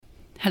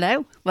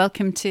Hello,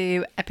 welcome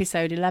to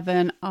episode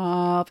 11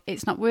 of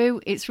It's Not Woo,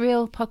 It's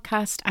Real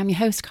podcast. I'm your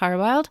host, Cara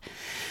Wild.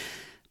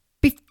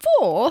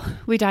 Before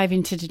we dive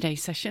into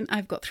today's session,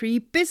 I've got 3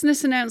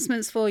 business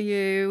announcements for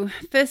you.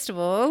 First of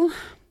all,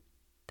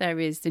 there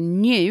is the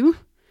new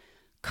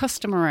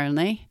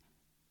customer-only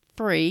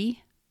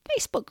free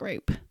Facebook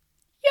group.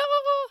 Yeah!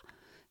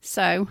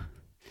 So,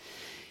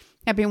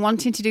 I've been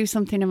wanting to do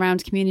something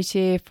around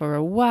community for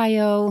a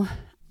while.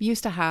 We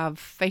used to have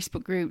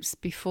Facebook groups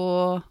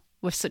before.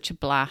 Was such a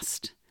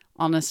blast,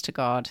 honest to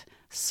God,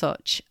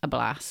 such a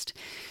blast.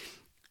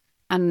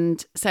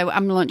 And so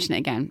I'm launching it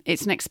again.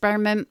 It's an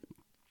experiment.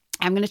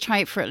 I'm going to try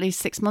it for at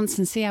least 6 months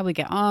and see how we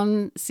get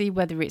on, see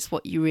whether it's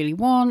what you really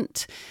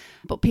want.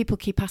 But people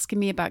keep asking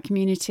me about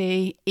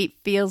community. It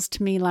feels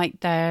to me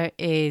like there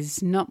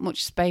is not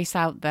much space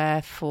out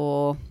there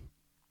for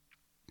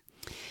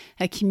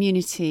a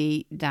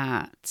community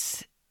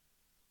that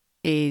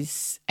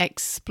is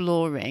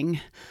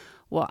exploring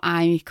what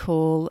I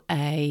call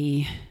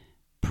a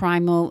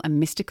primal and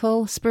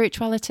mystical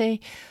spirituality,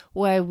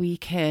 where we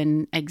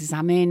can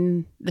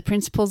examine the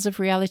principles of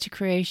reality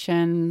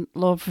creation,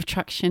 law of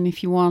attraction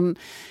if you want,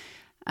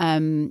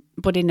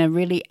 but in a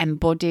really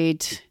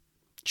embodied,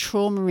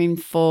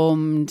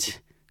 trauma-informed,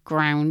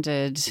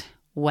 grounded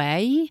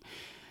way.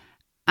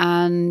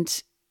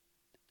 And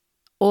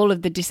all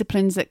of the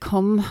disciplines that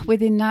come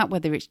within that,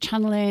 whether it's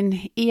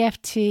channeling,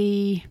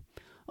 EFT,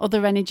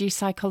 other energy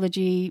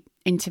psychology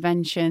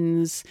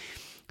interventions,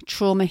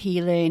 trauma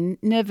healing,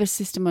 nervous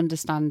system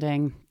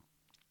understanding,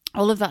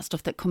 all of that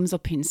stuff that comes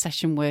up in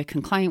session work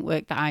and client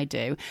work that I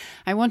do.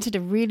 I wanted a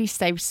really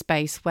safe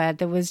space where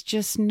there was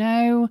just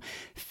no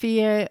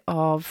fear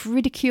of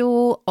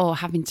ridicule or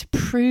having to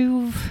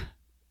prove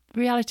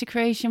reality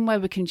creation, where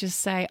we can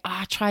just say,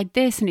 I tried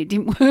this and it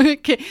didn't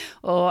work,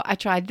 or I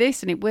tried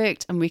this and it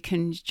worked, and we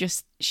can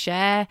just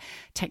share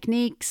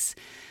techniques.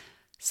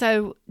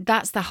 So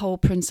that's the whole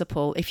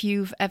principle. If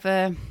you've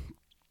ever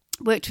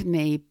worked with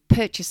me,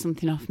 purchased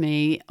something off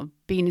me, or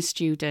been a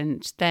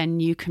student, then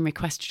you can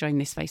request to join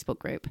this Facebook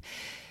group.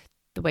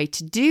 The way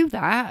to do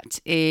that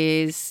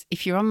is,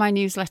 if you're on my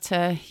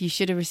newsletter, you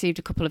should have received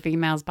a couple of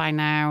emails by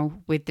now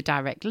with the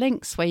direct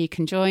links where you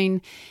can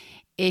join.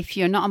 If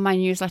you're not on my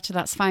newsletter,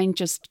 that's fine.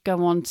 Just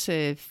go on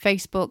to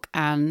Facebook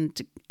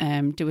and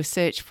do a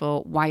search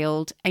for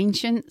Wild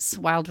Ancients,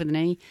 Wild with an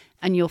E,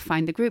 and you'll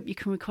find the group. You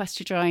can request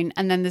to join.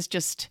 And then there's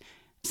just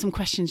some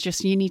questions,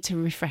 just you need to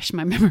refresh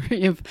my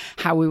memory of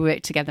how we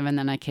work together, and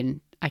then I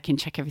can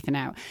check everything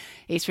out.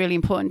 It's really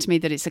important to me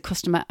that it's a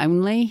customer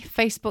only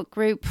Facebook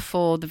group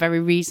for the very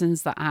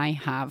reasons that I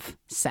have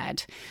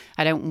said.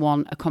 I don't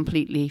want a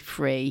completely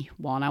free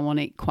one. I want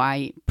it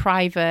quite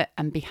private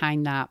and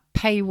behind that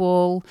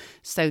paywall,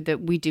 so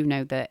that we do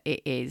know that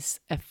it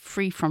is a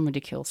free from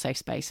ridicule safe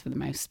space for the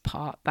most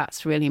part.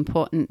 That's really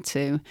important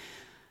to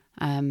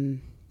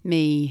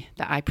me,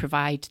 that I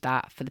provide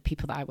that for the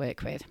people that I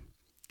work with.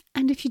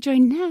 And if you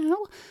join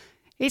now,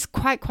 it's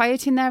quite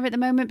quiet in there at the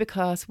moment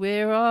because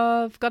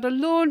I've got a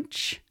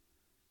launch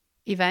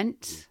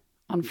event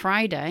on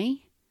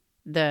Friday,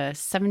 the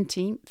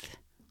 17th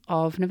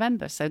of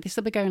November. So this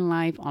will be going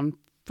live on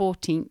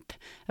 14th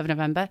of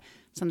November.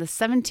 So on the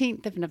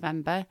 17th of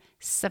November,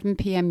 7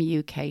 p.m.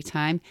 UK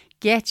time,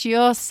 get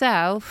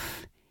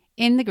yourself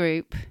in the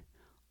group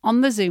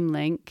on the Zoom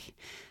link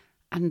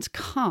and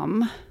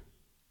come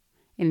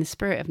in the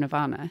spirit of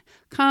Nirvana.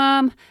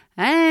 Come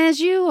as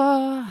you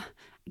are.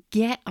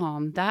 Get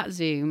on that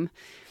Zoom.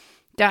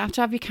 Don't have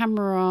to have your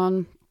camera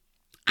on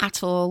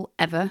at all,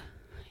 ever.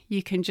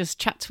 You can just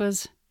chat to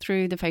us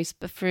through the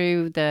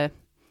Facebook,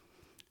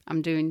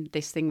 I'm doing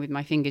this thing with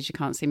my fingers, you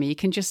can't see me. You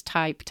can just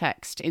type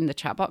text in the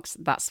chat box.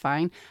 That's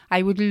fine.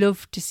 I would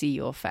love to see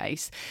your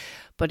face,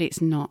 but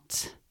it's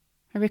not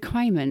a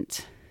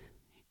requirement.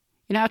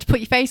 You don't have to put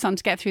your face on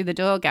to get through the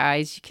door,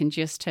 guys. You can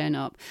just turn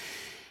up.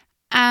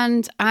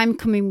 And I'm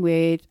coming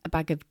with a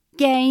bag of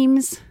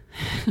games.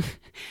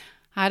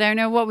 I don't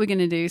know what we're going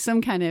to do.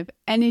 Some kind of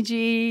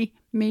energy,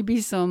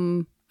 maybe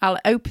I'll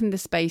open the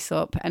space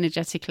up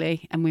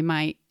energetically and we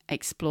might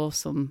explore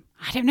some,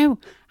 I don't know.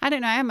 I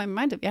have my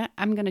mind up yet.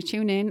 I'm going to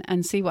tune in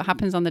and see what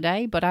happens on the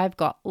day. But I've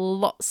got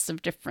lots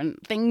of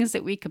different things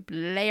that we could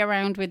play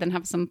around with and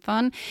have some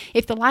fun.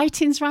 If the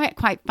lighting's right, I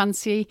quite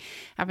fancy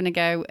having a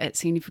go at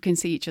seeing if we can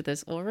see each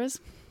other's auras.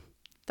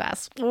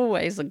 That's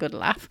always a good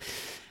laugh.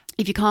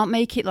 If you can't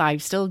make it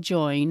live, still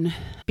join,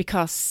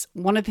 because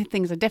one of the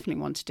things I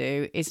definitely want to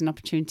do is an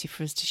opportunity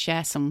for us to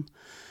share some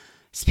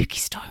spooky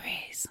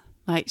stories.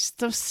 Like,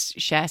 just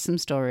share some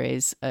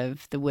stories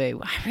of the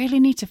woo. I really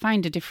need to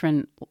find a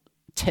different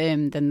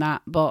term than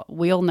that, but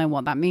we all know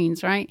what that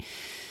means, right?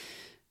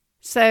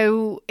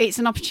 So it's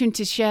an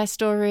opportunity to share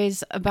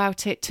stories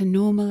about it, to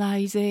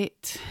normalize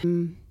it,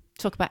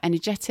 talk about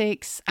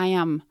energetics. I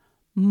am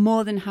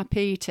more than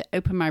happy to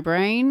open my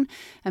brain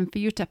and for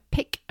you to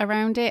pick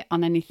around it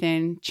on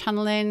anything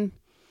channeling,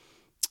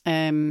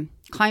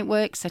 client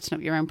work, setting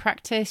up your own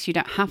practice. You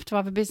don't have to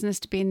have a business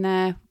to be in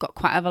there. Got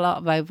quite a lot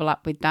of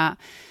overlap with that.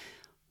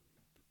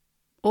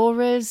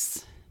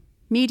 Auras,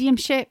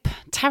 mediumship,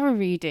 tarot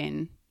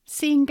reading,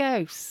 seeing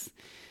ghosts,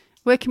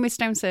 working with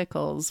stone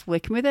circles,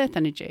 working with earth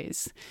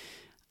energies,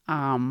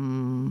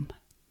 like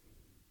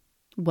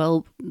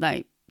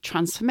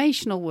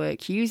transformational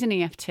work, using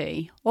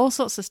EFT, all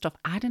sorts of stuff.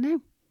 I don't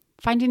know.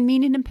 Finding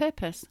meaning and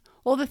purpose.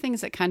 All the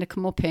things that kind of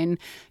come up in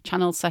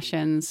channel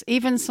sessions,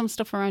 even some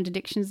stuff around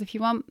addictions if you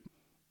want.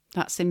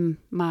 That's in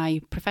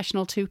my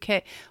professional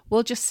toolkit.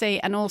 We'll just see.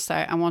 And also,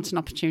 I want an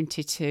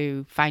opportunity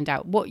to find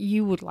out what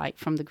you would like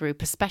from the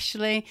group,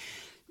 especially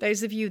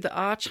those of you that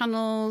are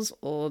channels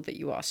or that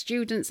you are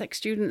students,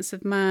 ex-students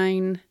of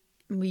mine.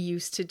 We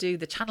used to do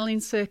the channeling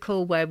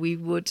circle where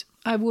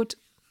I would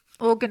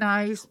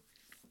organise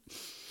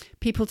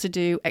people to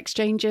do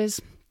exchanges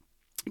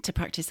to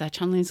practice their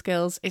channeling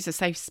skills. It's a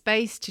safe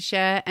space to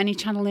share any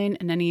channeling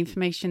and any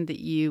information that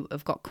you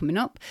have got coming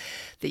up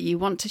that you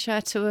want to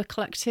share to a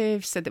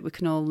collective so that we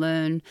can all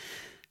learn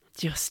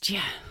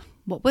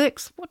what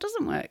works, what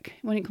doesn't work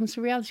when it comes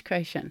to reality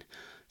creation.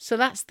 So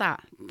that's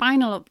that.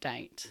 Final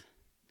update.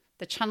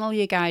 The Channel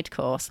Your Guide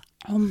course.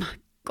 Oh my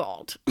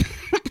God.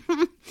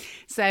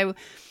 So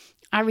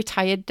I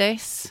retired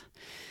this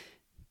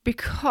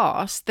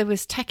because there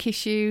was tech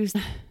issues,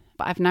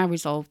 but I've now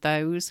resolved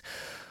those.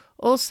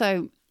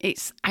 Also,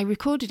 I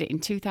recorded it in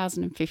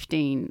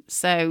 2015,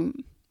 so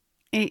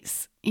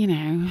it's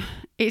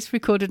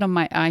recorded on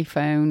my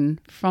iPhone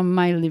from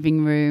my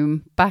living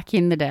room back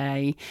in the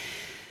day,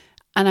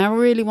 and I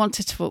really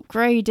wanted to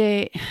upgrade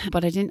it,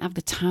 but I didn't have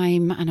the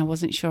time, and I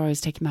wasn't sure I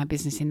was taking my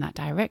business in that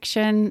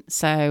direction,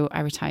 so I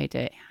retired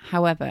it.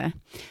 However,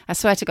 I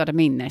swear to God, I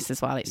mean this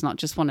as well. It's not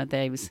just one of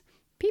those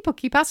people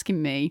keep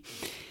asking me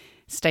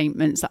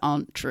statements that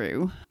aren't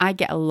true. I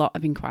get a lot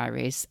of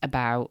inquiries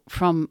about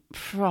from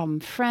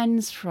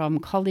friends, from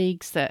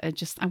colleagues that are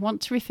just, I want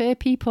to refer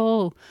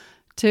people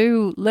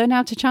to learn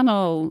how to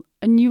channel,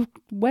 and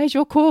where's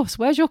your course?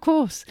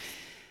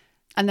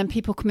 And then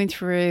people coming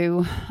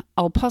through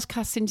old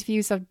podcast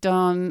interviews I've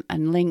done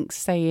and links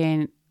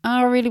saying,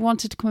 I really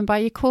wanted to come and buy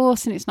your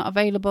course and it's not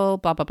available,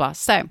 blah, blah, blah.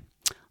 So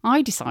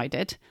I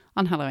decided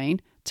on Halloween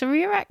to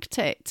resurrect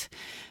it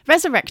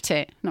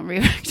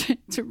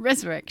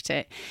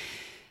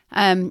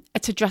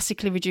at a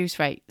drastically reduced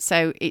rate.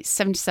 So it's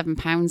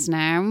 £77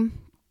 now.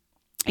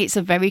 It's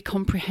a very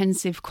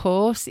comprehensive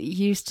course. It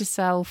used to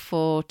sell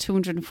for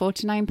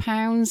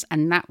 £249,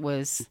 and that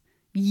was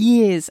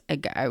years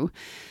ago.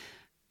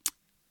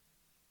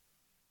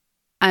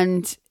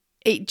 And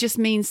it just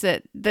means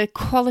that the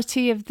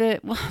quality of they're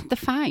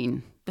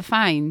fine.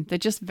 They're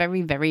just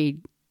very, very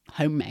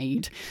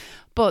homemade.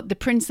 But the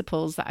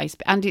principles that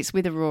and it's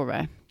with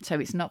Aurora, so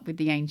it's not with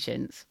the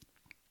ancients.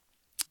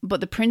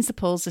 But the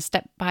principles are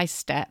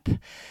step-by-step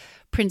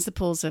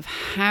principles of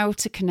how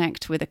to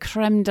connect with a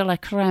creme de la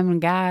creme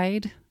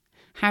guide,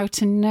 how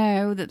to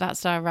know that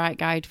that's our right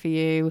guide for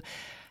you,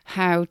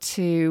 how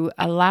to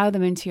allow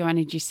them into your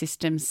energy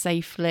system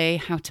safely,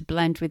 how to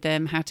blend with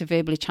them, how to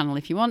verbally channel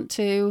if you want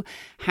to,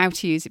 how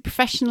to use it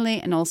professionally,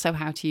 and also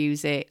how to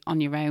use it on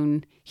your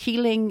own.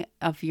 Healing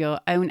of your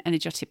own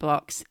energetic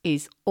blocks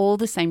is all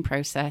the same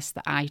process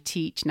that I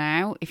teach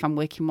now. If I'm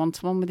working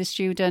one-to-one with a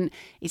student,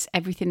 it's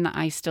everything that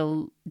I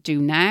still do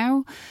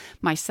now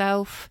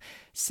myself.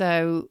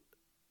 So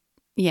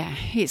yeah,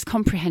 it's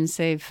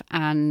comprehensive,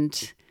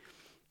 and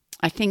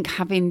I think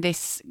having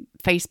this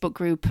Facebook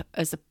group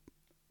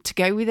to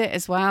go with it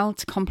as well,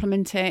 to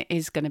complement it,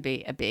 is going to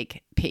be a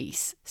big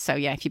piece. So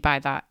yeah, if you buy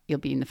that, you'll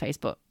be in the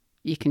Facebook.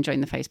 You can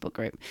join the Facebook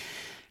group.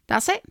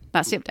 That's it.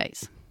 That's the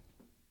updates.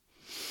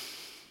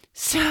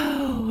 So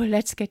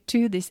let's get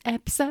to this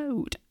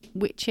episode,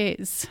 which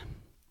is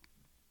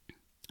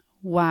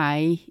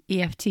why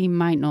EFT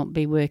might not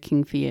be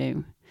working for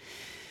you.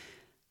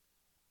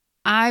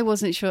 I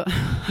wasn't sure.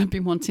 I've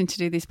been wanting to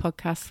do this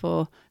podcast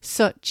for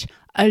such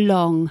a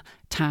long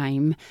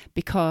time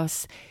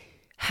because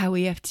how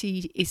EFT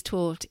is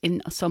taught in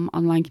some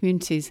online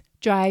communities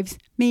drives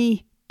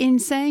me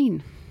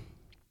insane.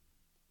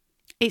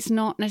 It's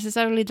not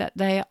necessarily that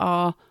they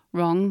are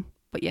wrong,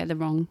 but yeah, they're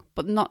wrong,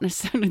 but not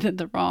necessarily that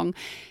they're wrong.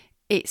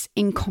 It's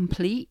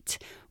incomplete,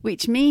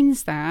 which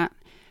means that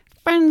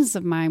friends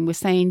of mine were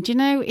saying, do you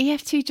know,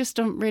 EFT just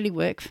don't really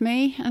work for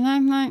me. And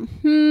I'm like,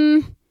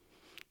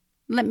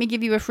 let me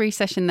give you a free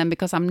session then,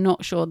 because I'm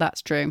not sure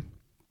that's true.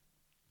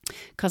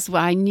 Because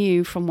I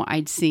knew from what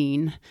I'd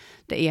seen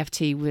that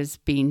EFT was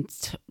being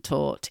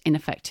taught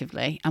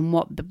ineffectively. And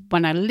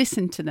when I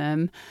listened to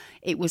them,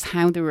 it was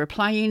how they were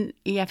applying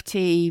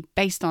EFT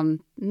based on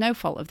no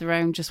fault of their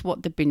own, just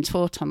what they'd been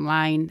taught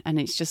online. And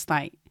it's just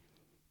like,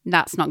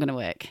 that's not going to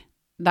work.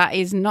 That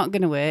is not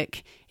going to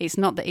work. It's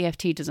not that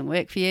EFT doesn't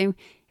work for you.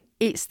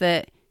 It's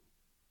that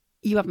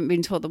you haven't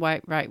been taught the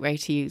right way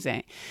to use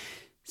it.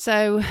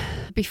 So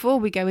before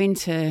we go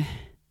into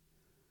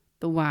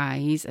the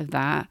whys of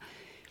that,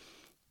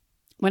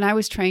 when I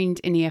was trained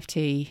in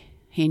EFT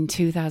in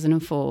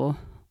 2004,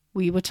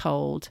 we were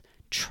told,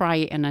 try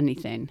it on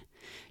anything.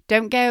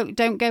 Don't go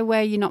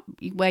where you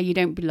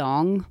don't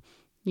belong,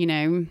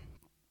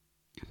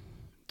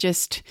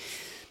 just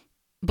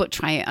But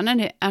try it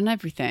on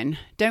everything.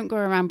 Don't go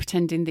around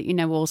pretending that you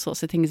know all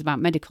sorts of things about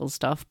medical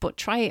stuff, but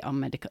try it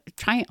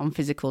on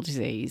physical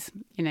disease.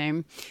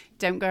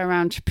 Don't go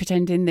around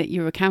pretending that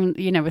you're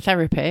a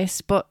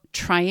therapist, but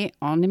try it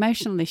on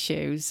emotional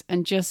issues,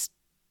 and just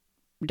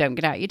don't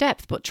get out your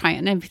depth, but try it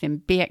on everything.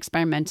 Be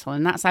experimental.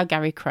 And that's how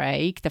Gary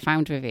Craig, the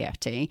founder of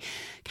EFT,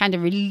 kind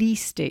of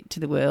released it to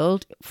the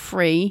world,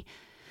 free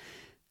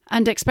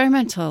and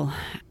experimental.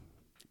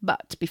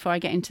 But before I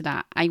get into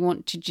that, I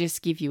want to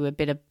just give you a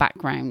bit of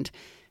background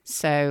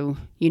so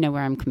you know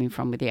where I'm coming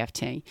from with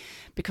EFT,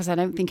 because I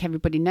don't think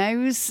everybody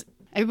knows.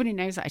 Everybody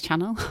knows that I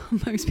channel.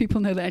 Most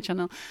people know that I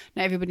channel.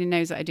 Not everybody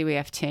knows that I do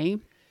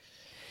EFT.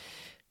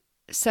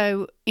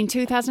 So in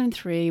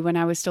 2003, when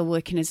I was still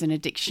working as an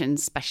addiction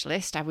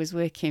specialist, I was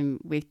working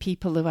with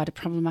people who had a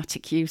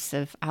problematic use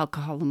of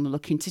alcohol and were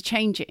looking to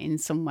change it in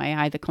some way,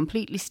 either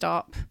completely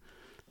stop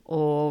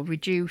or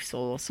reduce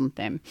or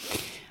something.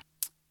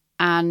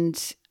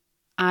 And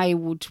I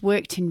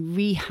worked in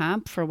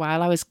rehab for a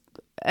while.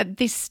 At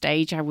this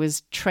stage, I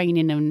was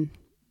training and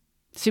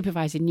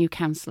supervising new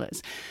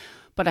counsellors,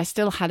 but I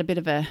still had a bit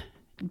of a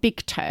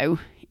big toe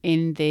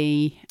in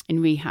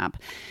rehab.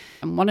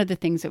 And one of the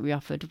things that we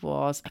offered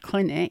was a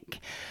clinic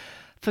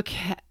for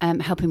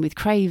helping with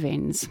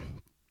cravings.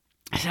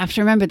 I have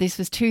to remember this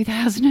was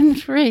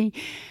 2003.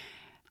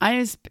 I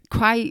was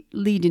quite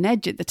leading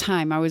edge at the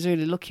time. I was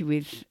really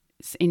lucky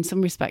in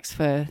some respects,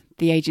 for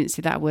the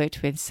agency that I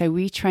worked with. So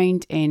we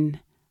trained in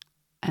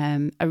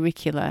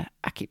auricular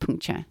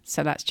acupuncture.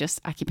 So that's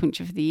just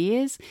acupuncture for the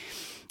ears.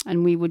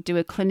 And we would do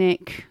a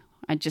clinic.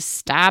 I'd just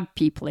stab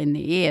people in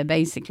the ear,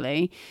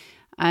 basically.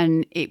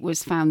 And it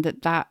was found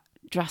that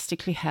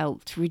drastically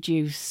helped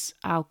reduce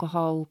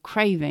alcohol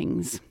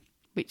cravings,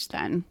 which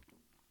then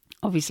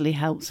obviously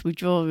helps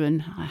withdrawal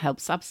and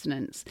helps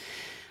abstinence.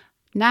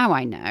 Now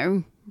I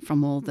know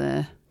from all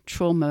the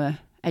trauma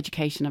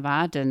education I've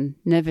had and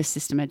nervous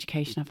system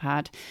education I've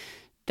had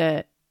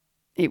that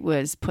it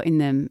was putting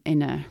them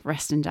in a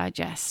rest and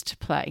digest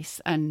place.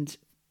 And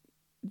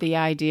the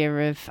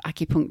idea of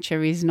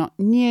acupuncture is not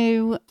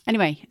new.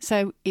 Anyway,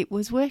 so it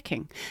was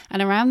working.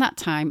 And around that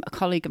time, a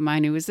colleague of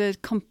mine who was a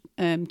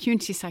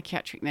community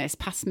psychiatric nurse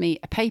passed me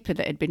a paper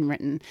that had been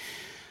written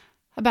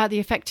about the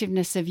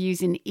effectiveness of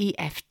using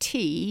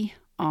EFT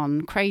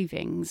on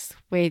cravings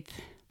with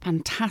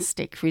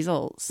fantastic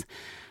results.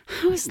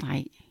 I was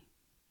like,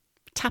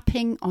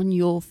 tapping on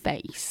your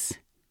face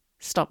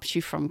stops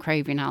you from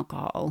craving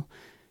alcohol.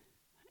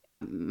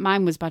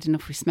 Mine was bad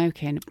enough with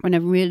smoking. When a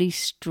really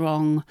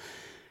strong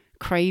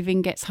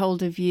craving gets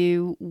hold of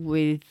you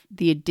with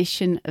the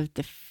addition of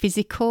the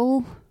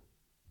physical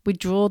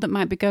withdrawal that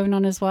might be going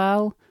on as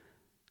well,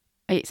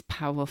 it's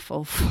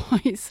powerful.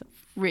 It's a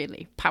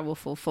really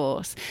powerful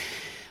force.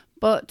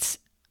 But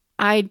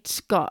I'd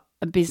got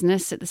a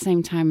business at the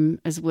same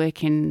time as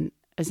working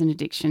as an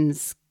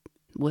addictions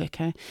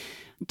worker,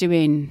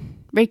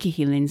 doing Reiki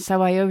healing.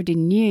 So I already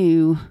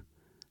knew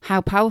how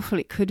powerful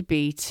it could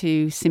be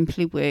to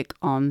simply work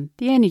on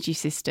the energy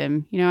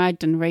system. I'd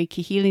done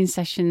Reiki healing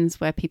sessions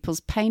where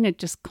people's pain had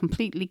just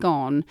completely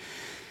gone.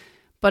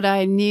 But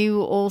I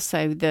knew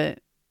also that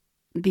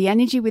the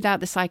energy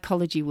without the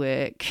psychology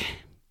work,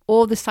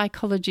 or the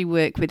psychology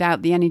work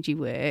without the energy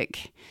work,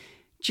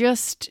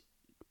 just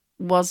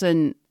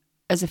wasn't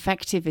as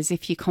effective as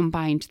if you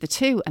combined the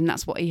two. And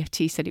that's what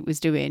EFT said it was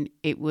doing.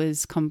 It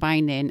was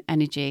combining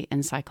energy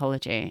and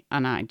psychology.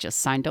 And I just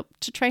signed up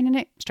to training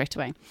it straight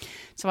away.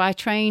 So my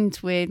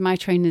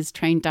trainers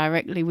trained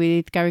directly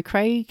with Gary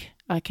Craig,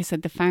 like I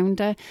said, the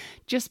founder,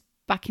 just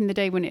back in the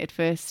day when it had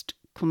first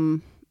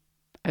come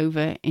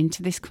over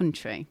into this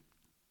country.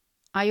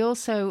 I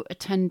also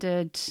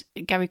attended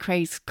Gary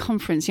Craig's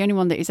conference, the only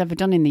one that he's ever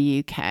done in the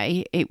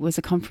UK. It was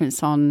a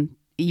conference on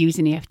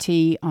using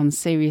EFT on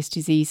serious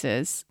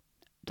diseases.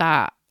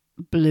 That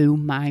blew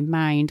my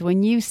mind.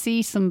 When you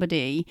see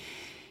somebody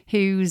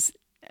who's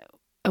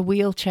a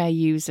wheelchair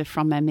user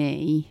from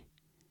ME,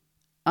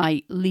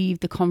 I leave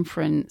the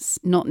conference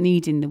not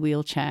needing the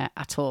wheelchair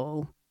at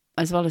all,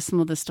 as well as some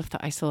other stuff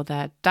that I saw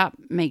there, that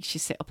makes you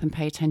sit up and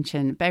pay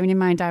attention. Bearing in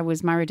mind, I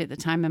was married at the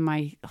time and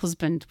my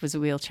husband was a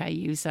wheelchair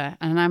user.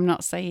 And I'm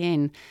not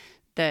saying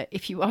that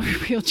if you are a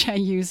wheelchair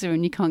user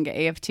and you can't get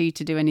EFT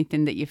to do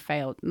anything that you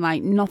failed,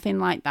 like nothing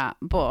like that.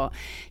 But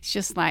it's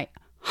just like,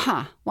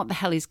 what the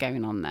hell is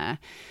going on there?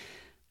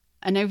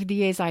 And over the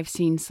years, I've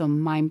seen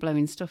some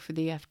mind-blowing stuff with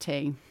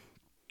EFT.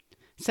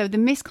 So the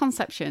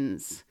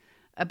misconceptions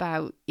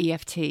about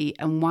EFT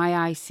and why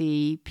I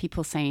see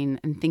people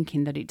saying and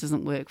thinking that it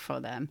doesn't work for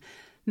them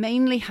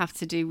mainly have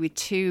to do with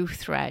two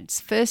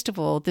threads. First of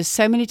all, there's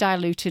so many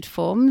diluted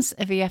forms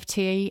of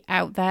EFT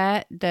out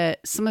there that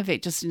some of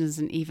it just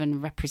doesn't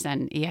even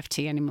represent EFT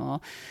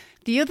anymore.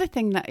 The other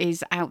thing that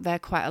is out there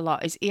quite a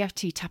lot is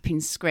EFT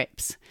tapping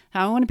scripts.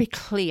 Now, I want to be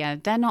clear,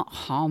 they're not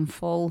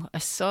harmful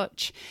as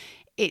such.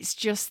 It's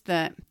just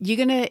that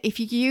if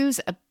you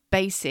use a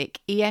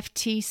basic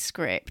EFT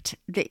script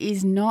that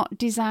is not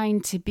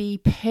designed to be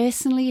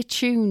personally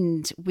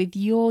attuned with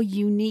your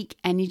unique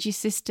energy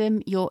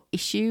system, your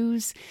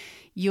issues,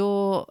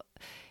 your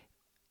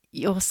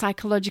your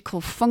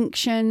psychological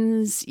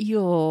functions,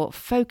 your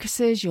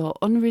focuses, your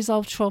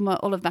unresolved trauma,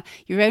 all of that,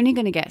 you're only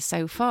going to get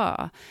so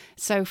far.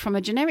 So from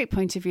a generic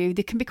point of view,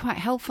 they can be quite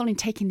helpful in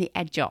taking the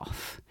edge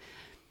off.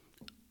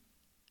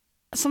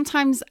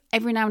 Sometimes,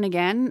 every now and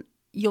again,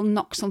 you'll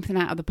knock something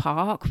out of the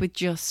park with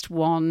just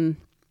one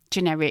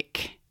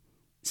generic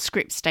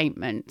script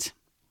statement.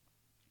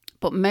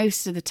 But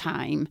most of the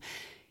time,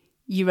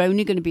 you're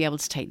only going to be able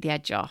to take the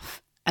edge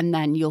off. And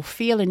then you'll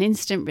feel an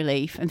instant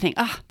relief and think,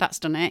 that's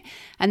done it.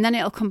 And then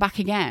it'll come back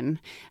again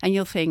and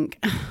you'll think,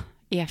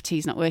 EFT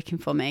is not working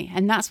for me.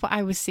 And that's what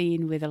I was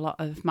seeing with a lot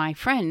of my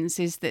friends,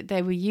 is that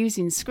they were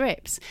using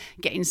scripts,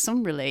 getting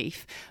some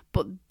relief,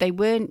 but they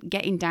weren't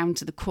getting down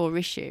to the core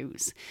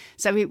issues.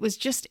 So it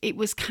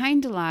was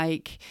kind of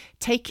like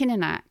taking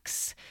an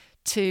axe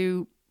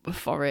to a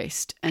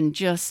forest and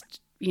just,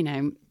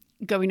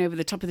 going over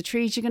the top of the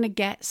trees. You're going to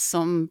get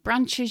some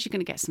branches, you're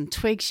going to get some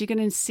twigs, you're going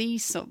to see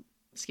some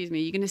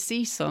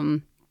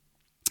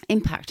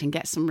impact and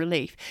get some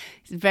relief.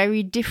 It's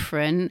very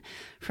different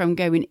from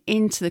going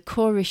into the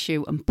core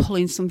issue and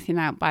pulling something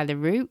out by the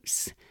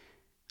roots.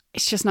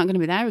 It's just not going to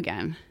be there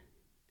again.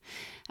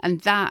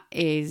 And that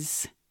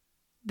is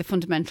the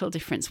fundamental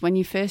difference. When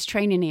you first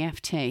train in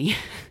EFT,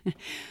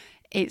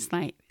 it's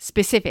like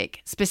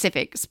specific,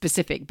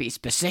 be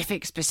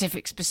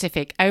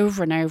specific,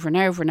 over and over and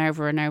over and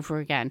over and over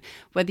again.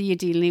 Whether you're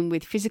dealing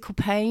with physical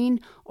pain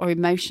or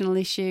emotional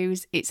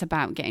issues, it's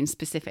about getting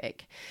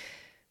specific.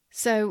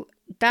 So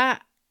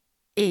that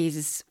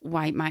is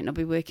why it might not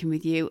be working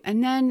with you.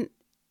 And then,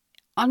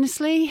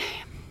 honestly,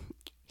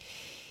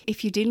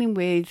 if you're dealing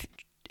with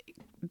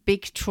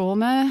big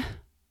trauma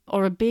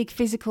or a big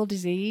physical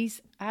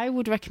disease, I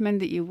would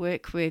recommend that you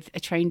work with a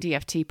trained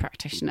EFT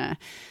practitioner,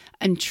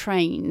 and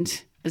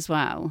trained as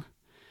well.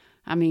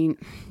 I mean,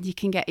 you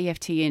can get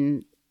EFT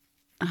in,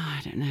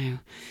 on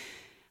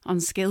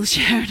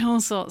Skillshare and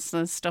all sorts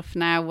of stuff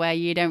now where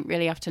you don't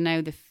really have to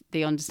know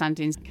the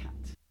understandings.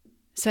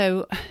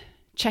 So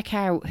check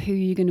out who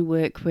you're going to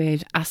work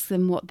with, ask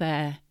them what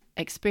their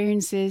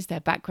experience is, their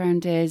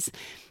background is,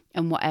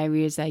 and what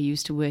areas they're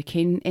used to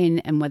working in,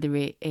 and whether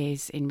it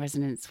is in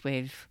resonance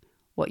with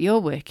what you're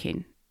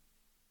wanting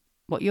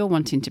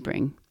to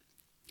bring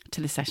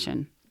to the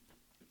session.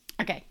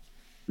 Okay.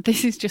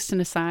 This is just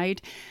an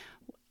aside.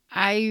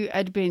 I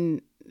had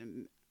been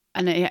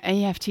an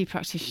EFT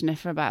practitioner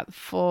for about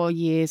 4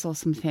 years or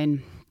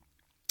something.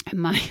 And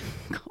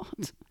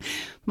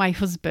my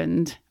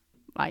husband,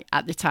 like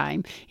at the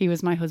time, he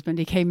was my husband.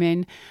 He came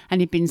in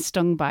and he'd been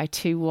stung by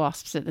 2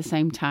 wasps at the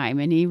same time.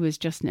 And he was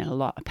just in a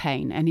lot of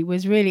pain. And he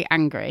was really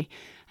angry.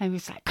 And he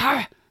was like,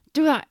 Cara,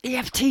 do that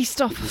EFT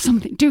stuff or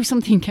something. Do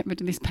something, get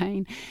rid of this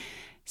pain.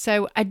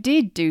 So I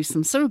did do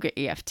some surrogate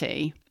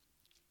EFT.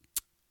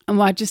 And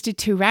I just did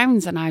 2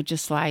 rounds and I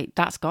just like,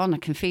 that's gone. I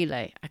can feel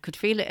it. I could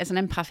feel it as an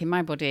empath in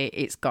my body.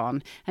 It's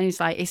gone. And he's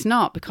like, it's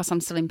not, because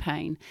I'm still in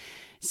pain.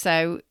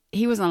 So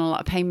he was on a lot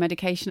of pain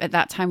medication at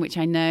that time, which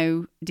I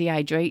know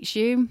dehydrates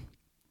you.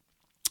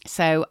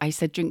 So I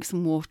said, drink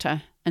some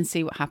water and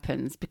see what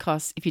happens.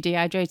 Because if you're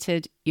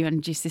dehydrated, your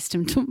energy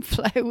system doesn't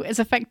flow as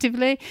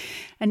effectively.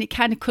 And it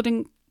kind of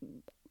couldn't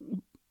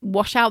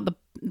wash out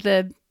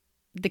the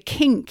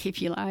kink,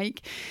 if you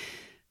like.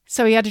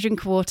 So he had a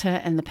drink of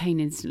water and the pain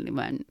instantly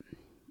went.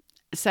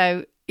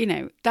 So,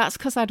 that's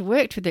because I'd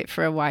worked with it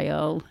for a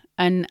while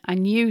and I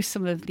knew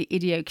some of the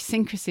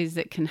idiosyncrasies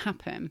that can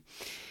happen.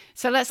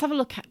 So let's have a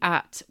look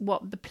at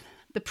what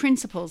the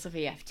principles of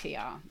EFT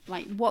are,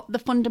 like what the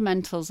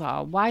fundamentals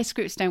are, why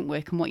scripts don't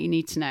work and what you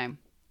need to know.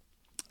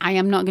 I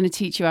am not going to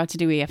teach you how to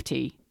do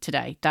EFT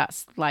today.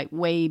 That's like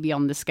way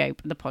beyond the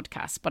scope of the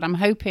podcast, but I'm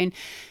hoping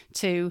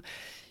to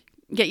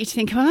get you to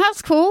think, well,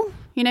 that's cool.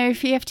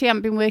 If EFT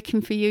hasn't been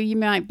working for you, you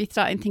might be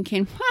starting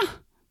thinking,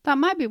 that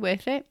might be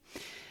worth it.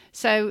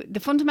 So the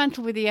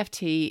fundamental with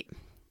EFT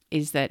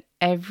is that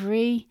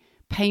every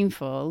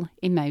painful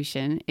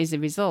emotion is a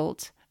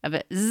result of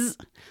a zzz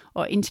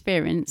or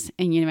interference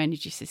in your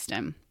energy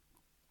system.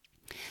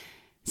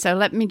 So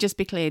let me just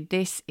be clear.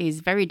 This is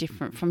very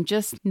different from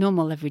just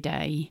normal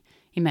everyday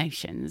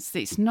emotions.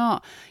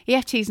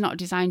 EFT is not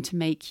designed to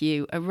make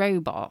you a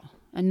robot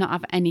and not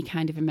have any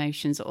kind of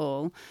emotions at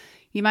all.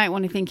 You might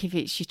want to think if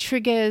it's your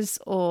triggers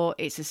or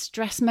it's a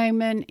stress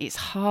moment, it's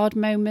hard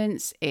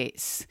moments,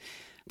 it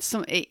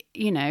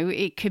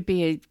could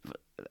be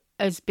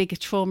as big a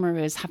trauma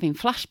as having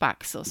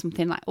flashbacks or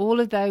something. Like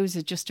all of those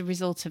are just a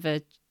result of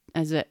a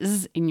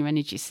zzz in your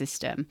energy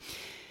system,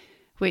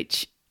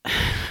 which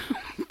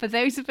for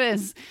those of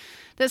us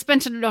that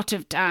spent a lot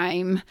of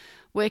time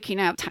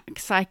working out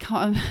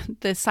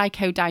the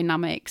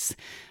psychodynamics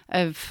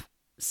of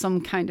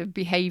some kind of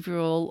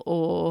behavioural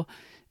or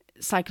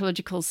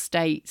psychological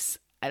states,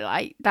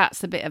 like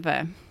that's a bit of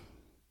a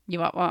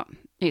what?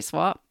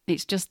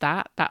 It's just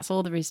that's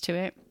all there is to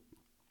it.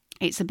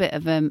 It's a bit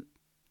of a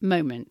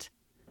moment.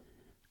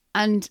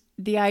 And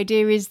the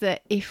idea is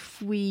that if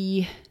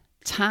we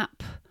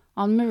tap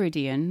on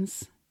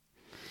meridians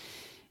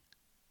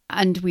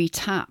and we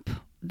tap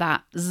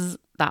that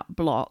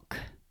block,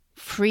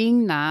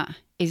 freeing that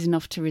is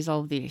enough to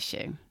resolve the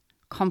issue.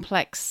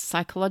 complex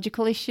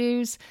psychological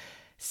issues,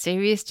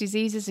 serious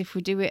diseases, if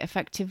we do it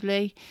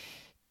effectively.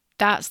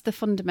 That's the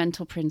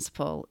fundamental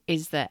principle,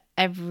 is that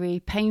every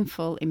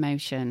painful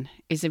emotion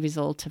is a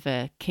result of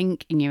a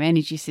kink in your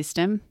energy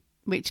system,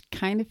 which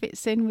kind of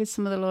fits in with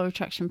some of the law of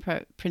attraction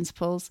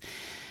principles.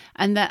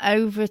 And that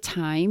over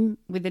time,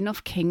 with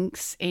enough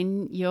kinks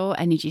in your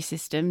energy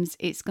systems,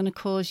 it's going to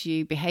cause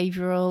you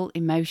behavioural,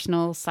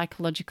 emotional,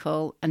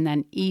 psychological, and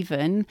then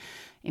even,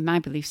 in my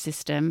belief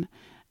system,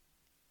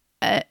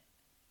 a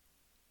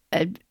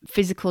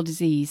physical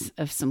disease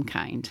of some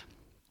kind.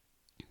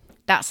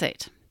 That's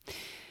it.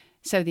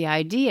 So the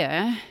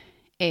idea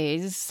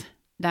is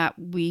that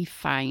we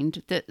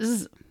find that,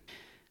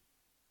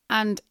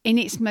 and in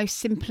its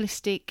most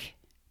simplistic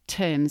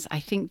terms, I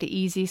think the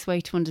easiest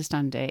way to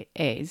understand it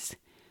is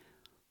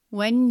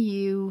when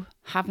you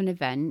have an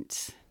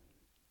event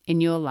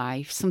in your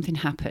life, something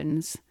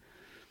happens,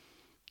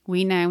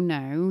 we now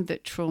know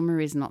that trauma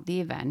is not the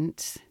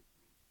event.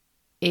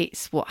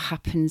 It's what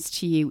happens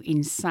to you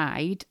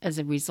inside as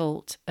a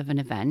result of an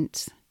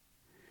event.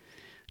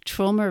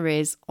 Trauma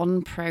is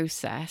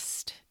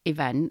unprocessed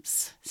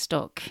events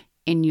stuck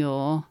in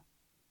your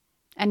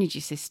energy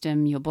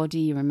system, your body,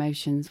 your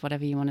emotions,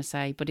 whatever you want to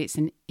say, but it's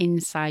an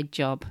inside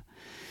job.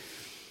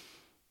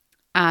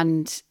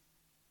 And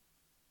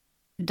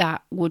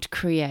that would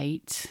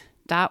create,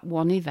 that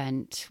one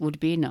event would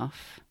be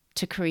enough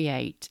to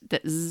create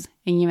that zzz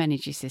in your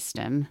energy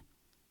system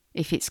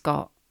if it's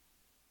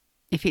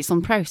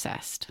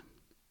unprocessed.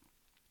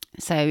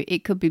 So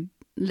it could be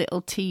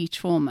little t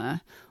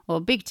trauma or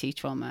big T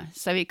trauma.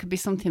 So it could be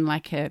something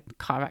like a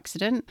car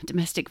accident,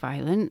 domestic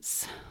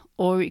violence,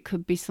 or it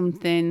could be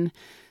something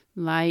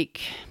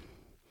like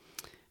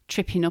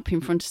tripping up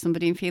in front of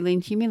somebody and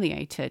feeling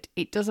humiliated.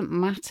 It doesn't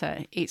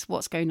matter. It's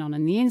what's going on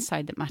the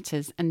inside that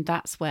matters. And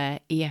that's where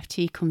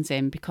EFT comes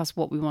in, because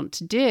what we want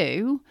to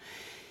do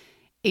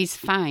is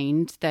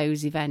find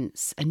those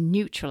events and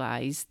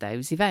neutralize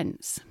those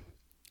events.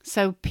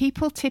 So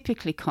people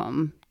typically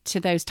come to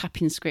those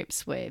tapping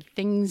scripts with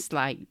things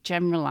like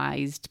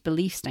generalized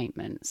belief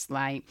statements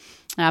like,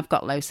 I've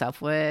got low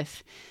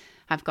self-worth,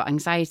 I've got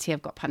anxiety,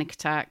 I've got panic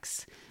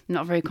attacks, I'm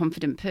not a very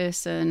confident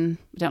person,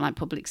 I don't like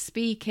public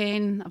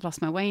speaking, I've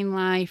lost my way in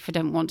life, I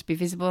don't want to be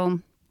visible.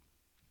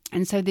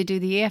 And so they do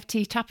the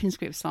EFT tapping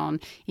scripts on,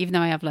 even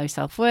though I have low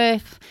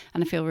self-worth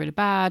and I feel really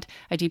bad,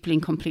 I deeply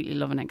and completely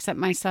love and accept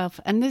myself.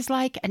 And there's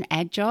like an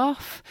edge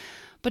off.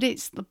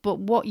 But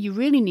what you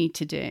really need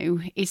to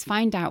do is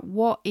find out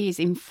what is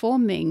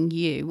informing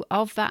you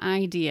of that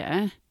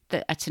idea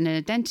that at an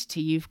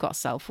identity you've got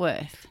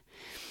self-worth,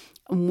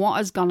 and what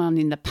has gone on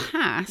in the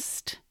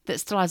past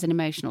that still has an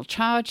emotional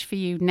charge for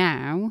you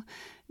now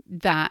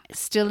that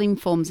still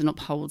informs and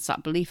upholds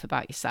that belief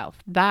about yourself.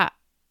 That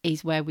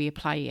is where we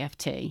apply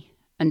EFT,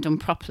 and done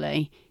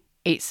properly,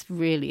 it's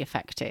really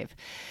effective.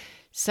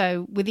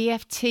 So with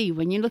EFT,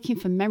 when you're looking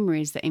for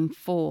memories that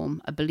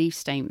inform a belief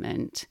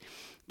statement,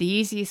 the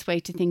easiest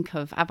way to think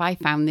of, have I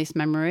found this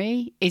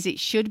memory, is it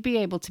should be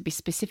able to be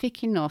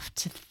specific enough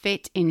to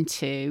fit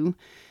into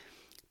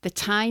the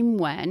time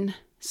when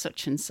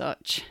such and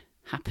such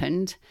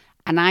happened,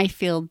 and I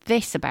feel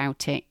this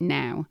about it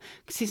now.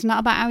 Because it's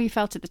not about how you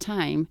felt at the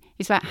time,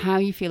 it's about how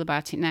you feel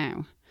about it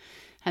now.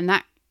 And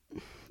that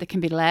there can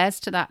be layers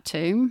to that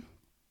too.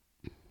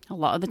 A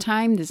lot of the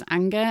time there's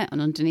anger,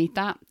 and underneath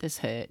that there's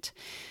hurt.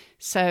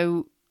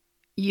 So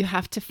you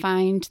have to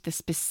find the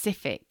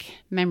specific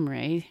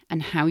memory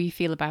and how you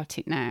feel about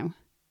it now.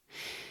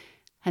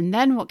 And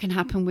then what can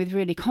happen with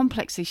really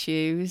complex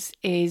issues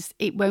is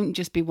it won't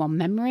just be one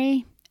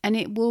memory, and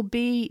there'll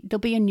be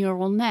a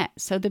neural net.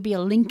 So there'll be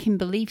a link in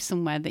belief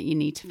somewhere that you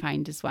need to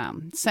find as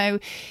well. So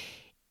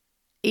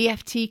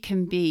EFT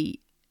can be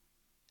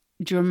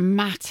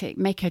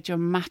make a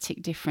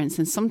dramatic difference.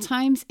 And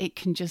sometimes it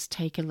can just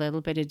take a little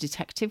bit of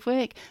detective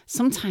work.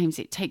 Sometimes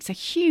it takes a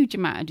huge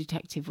amount of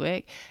detective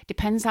work.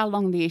 Depends how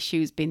long the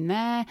issue's been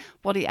there,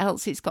 what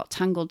else it's got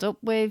tangled up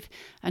with,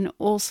 and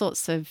all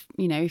sorts of,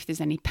 if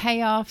there's any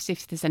payoffs,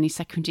 if there's any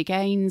secondary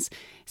gains.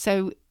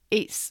 So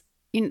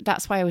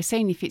that's why I was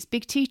saying, if it's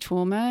big T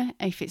trauma,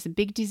 if it's a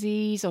big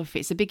disease, or if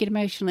it's a big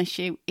emotional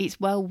issue, it's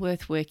well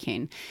worth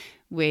working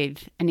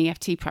with an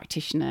EFT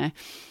practitioner,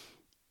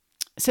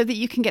 so that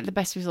you can get the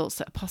best results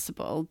that are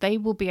possible. They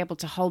will be able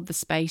to hold the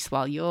space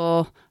while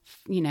you're,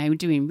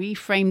 doing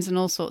reframes and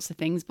all sorts of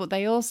things, but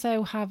they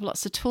also have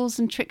lots of tools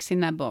and tricks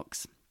in their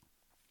books.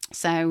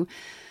 So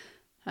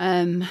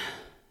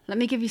let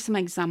me give you some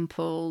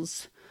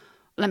examples.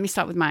 Let me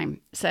start with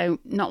mine. So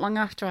not long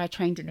after I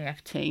trained in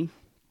EFT,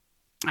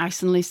 I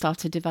suddenly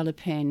started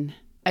developing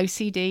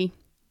OCD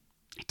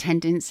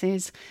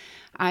tendencies.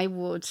 I'd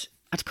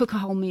cook a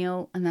whole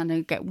meal, and then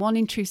I'd get one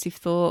intrusive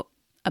thought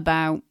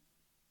about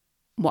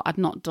what I'd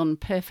not done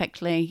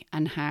perfectly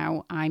and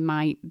how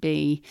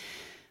I'll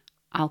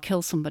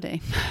kill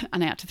somebody.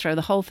 And I had to throw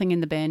the whole thing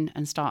in the bin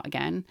and start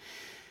again.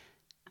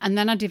 And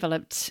then I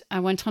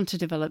went on to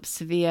develop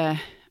severe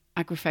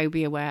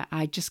agoraphobia where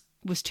I just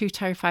was too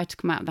terrified to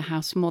come out of the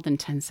house for more than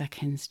 10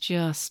 seconds,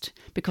 just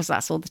because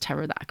that's all the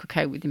terror that I could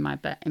cope with in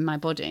my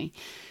body.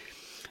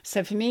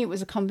 So for me, it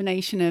was a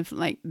combination of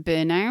like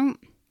burnout,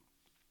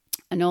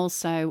 and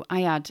also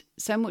I had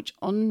so much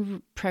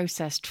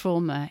unprocessed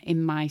trauma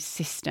in my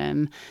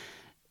system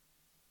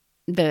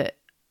that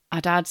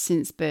I'd had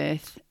since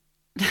birth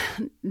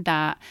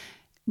that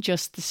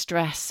just the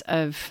stress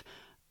of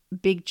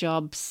big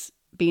jobs,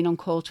 being on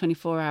call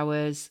 24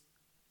 hours,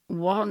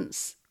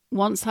 once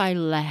I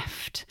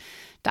left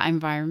that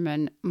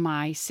environment,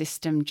 my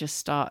system just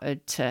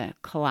started to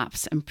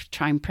collapse and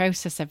try and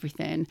process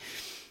everything.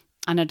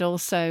 And I'd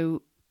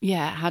also,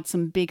 had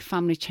some big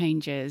family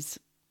changes,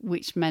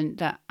 which meant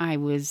that I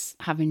was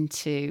having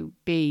to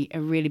be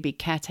a really big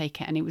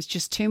caretaker, and it was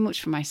just too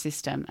much for my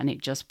system, and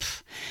it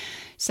just...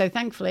 So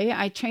thankfully,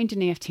 I trained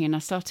in EFT and I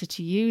started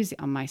to use it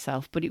on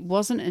myself, but it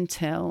wasn't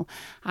until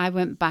I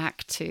went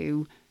back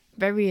to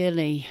very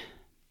early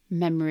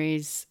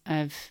memories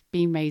of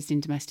being raised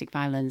in domestic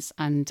violence,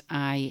 and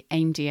I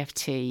aimed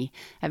EFT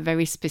at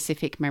very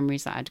specific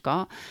memories that I'd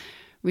got,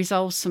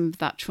 resolved some of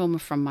that trauma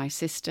from my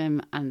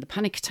system, and the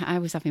panic attack. I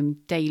was having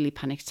daily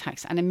panic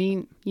attacks, and I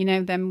mean,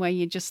 them where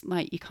you just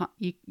like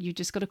you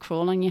just got to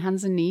crawl on your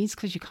hands and knees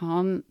because you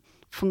can't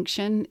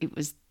function. It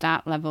was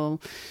that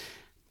level.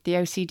 The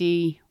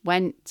OCD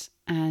went,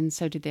 and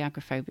so did the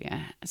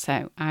agoraphobia.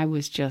 So I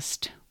was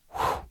just,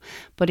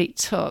 but it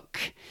took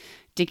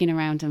digging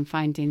around and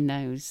finding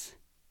those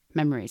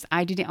memories.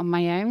 I did it on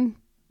my own.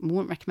 I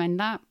wouldn't recommend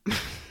that.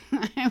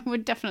 I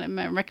would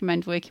definitely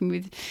recommend working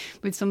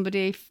with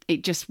somebody.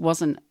 It just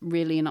wasn't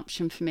really an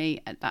option for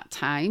me at that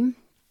time.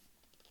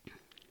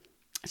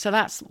 So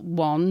that's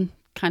one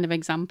kind of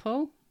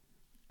example,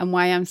 and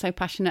why I'm so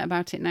passionate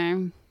about it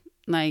now.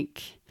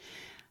 Like,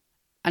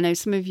 I know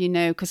some of you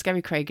know, because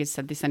Gary Craig has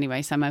said this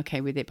anyway, so I'm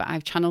okay with it, but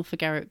I've channeled for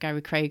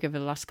Gary Craig over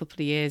the last couple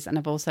of years, and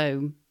I've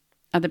also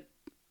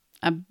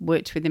I've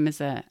worked with him as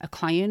a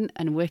client,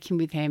 and working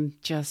with him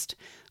just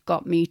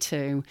got me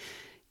to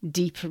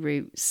deeper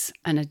roots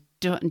and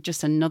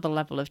just another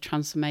level of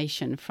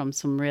transformation from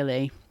some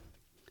really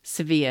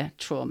severe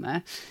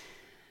trauma.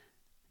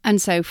 And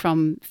so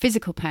from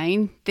physical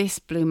pain, this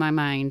blew my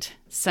mind.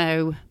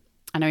 So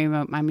I know you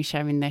won't mind me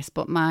sharing this,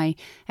 but my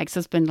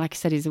ex-husband, like I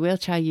said, is a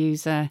wheelchair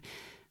user.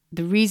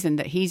 The reason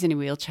that he's in a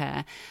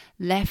wheelchair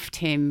left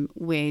him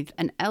with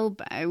an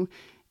elbow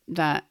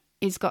that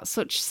he's got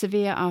such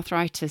severe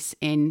arthritis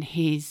in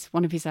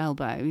one of his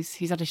elbows.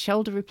 He's had a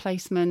shoulder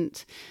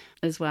replacement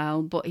as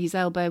well, but his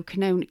elbow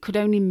could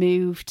only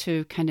move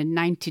to kind of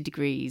 90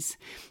 degrees,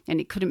 and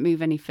it couldn't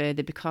move any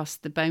further because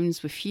the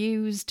bones were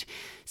fused.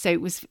 So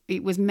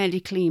it was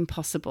medically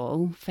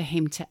impossible for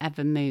him to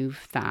ever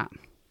move that.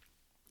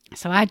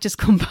 So I'd just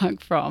come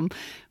back from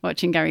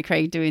watching Gary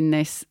Craig doing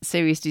this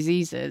serious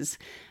diseases,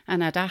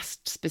 and I'd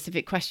asked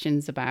specific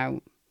questions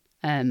about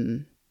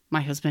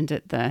my husband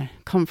at the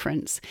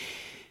conference.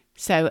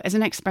 So as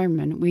an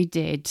experiment, we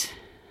did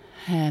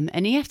an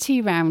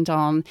EFT round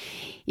on,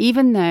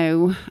 even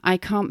though I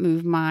can't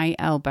move my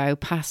elbow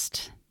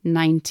past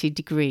 90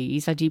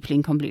 degrees, I deeply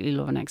and completely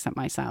love and accept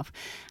myself.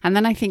 And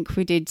then I think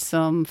we did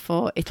some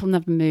for it'll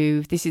never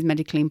move, this is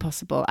medically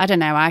impossible. I don't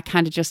know, I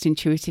kind of just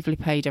intuitively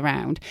played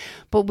around,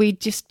 but we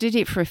just did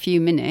it for a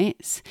few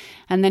minutes,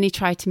 and then he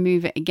tried to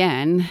move it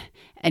again,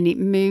 and it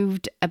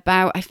moved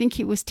about, I think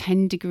it was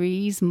 10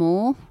 degrees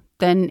more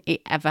than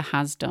it ever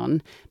has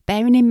done.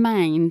 Bearing in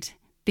mind,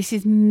 this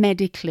is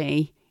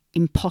medically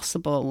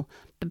impossible.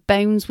 The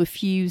bones were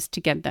fused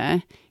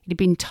together. It had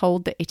been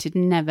told that it had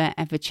never,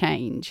 ever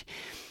change.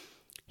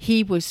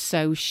 He was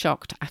so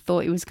shocked. I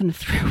thought he was going to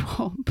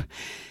throw up.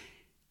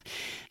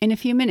 In a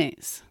few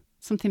minutes,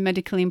 something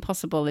medically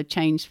impossible had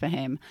changed for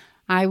him.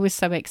 I was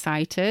so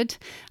excited.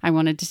 I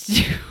wanted to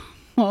do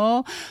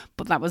more,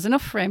 but that was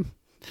enough for him.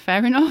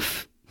 Fair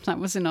enough. That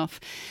was enough.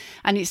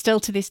 And it's still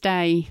to this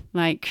day,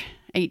 like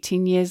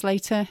 18 years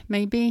later,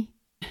 maybe,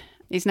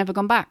 it's never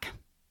gone back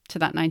to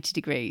that 90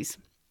 degrees.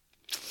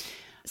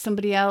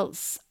 Somebody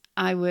else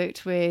I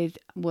worked with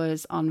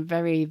was on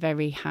very,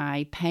 very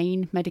high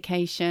pain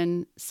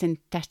medication,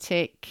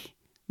 synthetic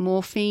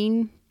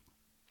morphine,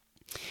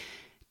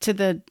 to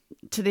the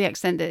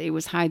extent that it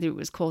was high that it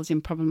was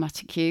causing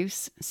problematic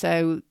use.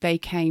 So they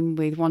came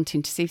with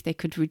wanting to see if they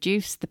could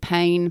reduce the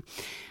pain.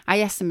 I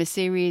asked them a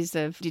series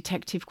of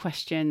detective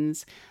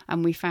questions,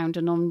 and we found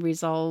an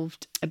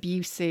unresolved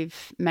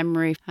abusive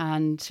memory,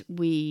 and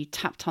we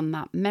tapped on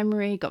that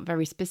memory, got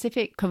very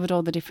specific, covered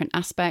all the different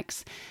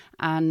aspects,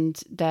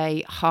 and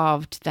they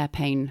halved their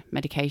pain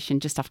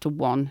medication just after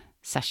one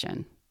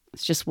session.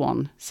 It's just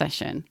one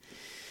session.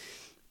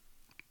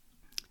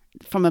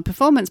 From a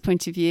performance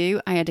point of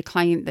view, I had a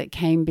client that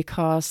came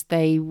because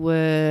they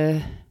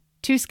were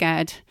too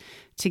scared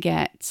to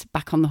get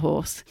back on the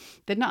horse.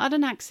 They'd not had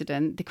an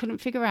accident. They couldn't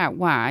figure out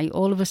why.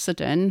 All of a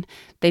sudden,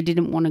 they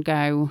didn't want to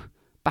go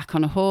back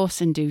on a horse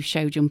and do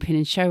show jumping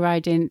and show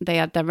riding. They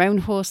had their own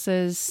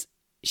horses.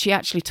 She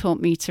actually taught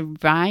me to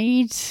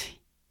ride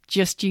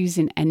just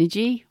using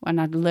energy when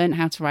I'd learned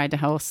how to ride a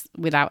horse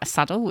without a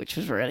saddle, which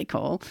was really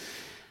cool.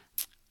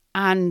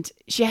 And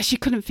she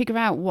couldn't figure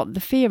out what the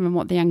fear and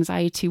what the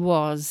anxiety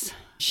was.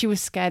 She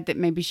was scared that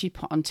maybe she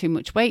put on too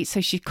much weight.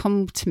 So she'd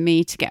come to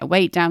me to get her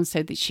weight down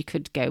so that she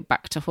could go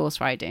back to horse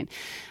riding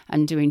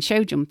and doing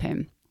show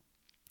jumping.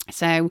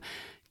 So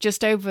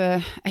just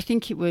over, I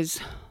think it was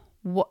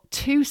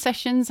 2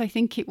 sessions,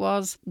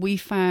 we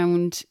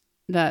found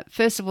that,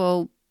 first of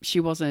all, she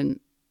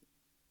wasn't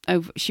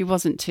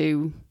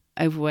too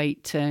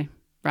overweight to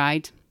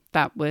ride.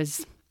 That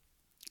was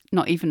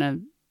not even a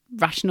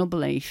rational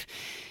belief.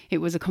 It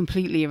was a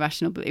completely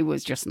irrational, but it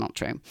was just not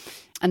true.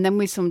 And then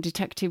with some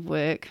detective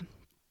work,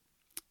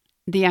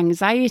 the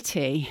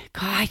anxiety,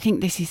 God, I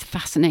think this is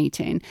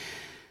fascinating.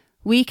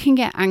 We can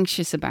get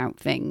anxious about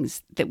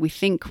things that we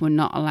think we're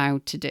not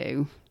allowed to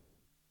do.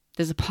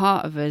 There's a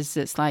part of us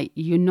that's like,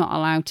 you're not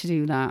allowed to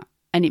do that.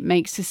 And it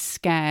makes us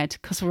scared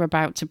because we're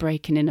about to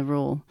break in a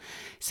rule.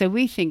 So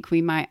we think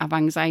we might have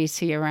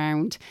anxiety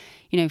around,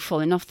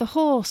 falling off the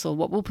horse or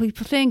what will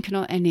people think?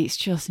 And it's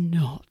just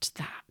not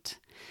that.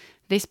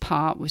 This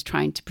part was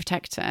trying to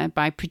protect her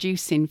by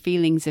producing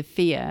feelings of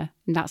fear.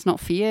 And that's not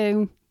for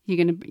you.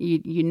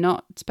 You're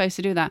not supposed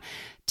to do that.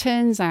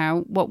 Turns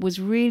out what was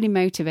really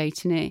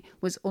motivating it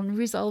was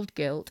unresolved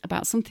guilt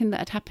about something that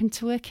had happened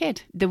to her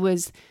kid. There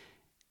was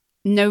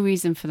no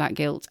reason for that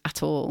guilt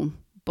at all,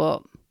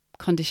 but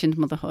conditioned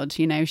motherhood,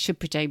 should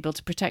be able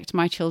to protect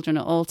my children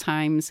at all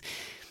times.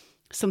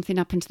 Something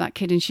happened to that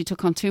kid and she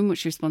took on too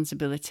much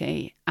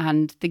responsibility.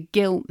 And the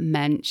guilt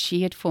meant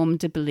she had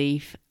formed a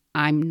belief,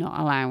 I'm not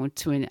allowed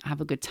to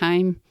have a good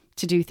time,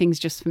 to do things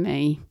just for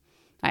me.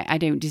 I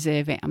don't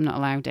deserve it. I'm not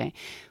allowed it.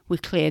 We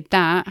cleared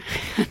that.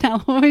 And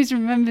I'll always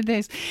remember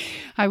this.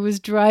 I was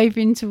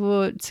driving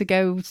to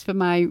go for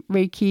my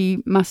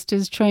Reiki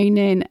Masters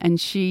training and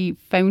she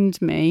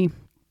phoned me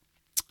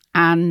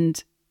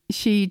and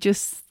she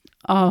just,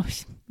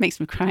 she makes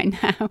me cry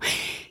now.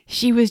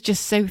 She was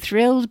just so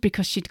thrilled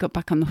because she'd got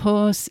back on the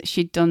horse.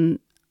 She'd done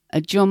a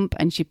jump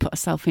and she put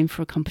herself in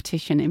for a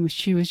competition. And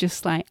she was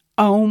just like,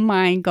 oh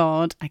my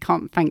God, I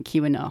can't thank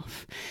you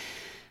enough.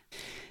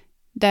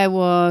 There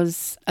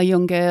was a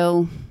young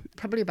girl,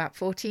 probably about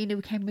 14, who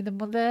came with a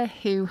mother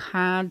who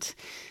had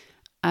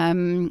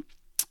an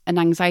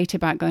anxiety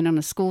about going on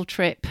a school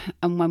trip.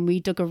 And when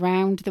we dug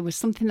around, there was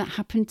something that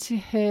happened to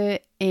her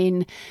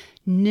in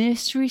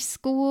nursery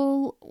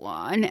school.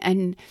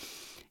 And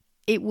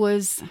it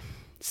was,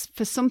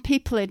 for some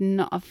people, it had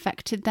not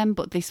affected them.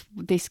 But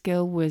this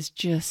girl was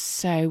just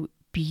so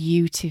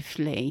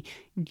beautifully,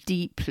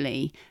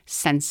 deeply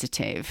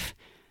sensitive.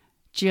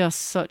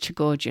 Just such a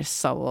gorgeous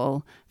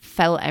soul,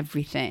 felt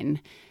everything,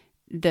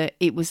 that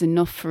it was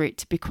enough for it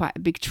to be quite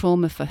a big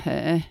trauma for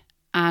her.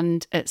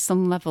 And at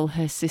some level,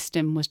 her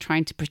system was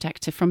trying to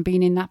protect her from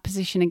being in that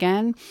position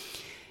again.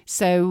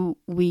 So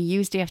we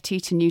used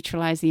EFT to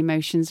neutralize the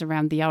emotions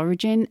around the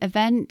origin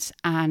event.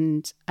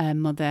 And her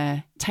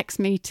mother texted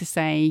me to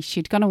say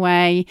she'd gone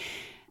away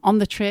on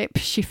the trip.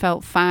 She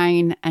felt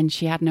fine and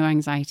she had no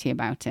anxiety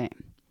about it.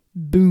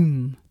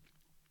 Boom.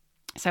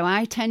 So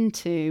I tend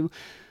to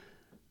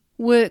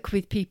work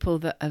with people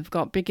that have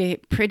got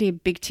pretty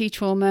big T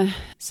trauma.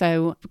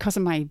 So because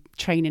of my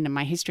training and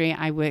my history,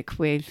 I work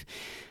with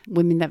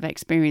women that have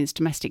experienced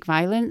domestic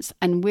violence.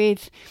 And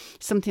with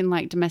something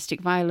like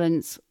domestic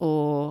violence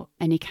or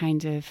any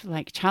kind of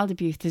like child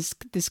abuse,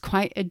 there's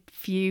quite a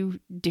few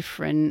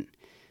different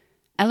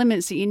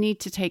elements that you need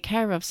to take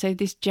care of. So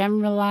this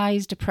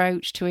generalized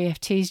approach to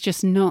EFT is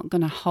just not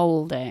going to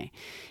hold it.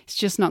 It's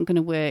just not going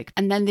to work.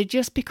 And then they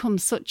just become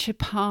such a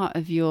part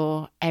of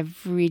your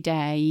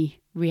everyday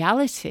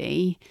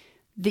reality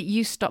that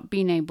you stop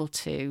being able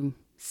to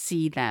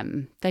see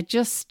them. They're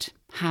just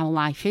how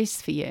life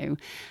is for you.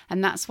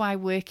 And that's why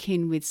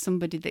working with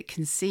somebody that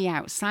can see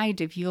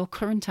outside of your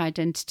current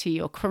identity,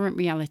 your current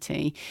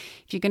reality,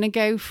 if you're going to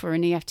go for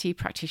an EFT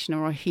practitioner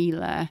or a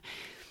healer,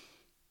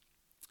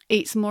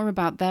 it's more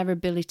about their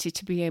ability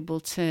to be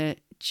able to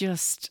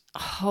just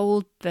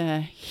hold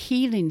the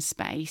healing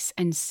space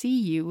and see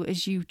you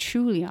as you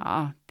truly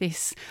are,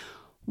 this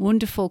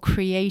wonderful,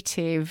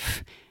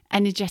 creative,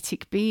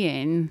 energetic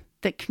being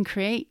that can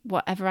create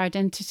whatever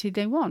identity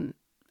they want.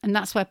 And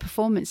that's where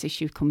performance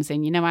issue comes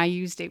in. I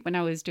used it when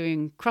I was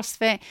doing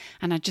CrossFit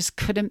and I just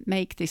couldn't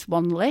make this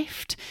one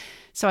lift.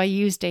 So I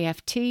used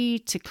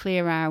EFT to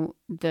clear out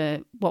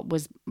what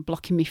was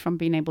blocking me from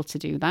being able to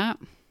do that.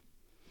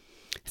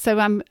 So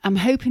I'm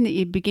hoping that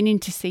you're beginning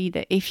to see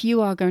that if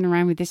you are going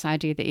around with this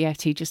idea that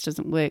EFT just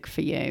doesn't work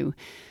for you,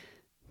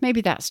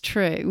 maybe that's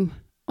true,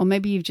 or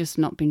maybe you've just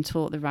not been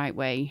taught the right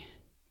way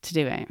to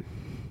do it.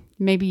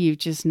 Maybe you've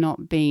just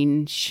not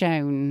been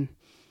shown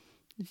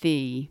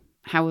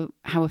how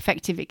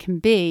effective it can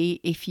be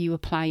if you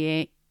apply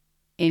it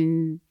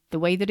in the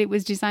way that it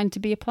was designed to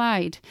be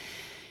applied.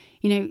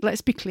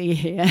 Let's be clear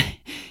here.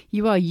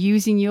 You are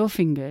using your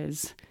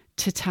fingers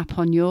to tap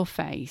on your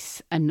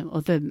face and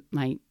other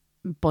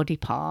body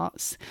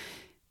parts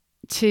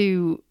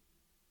to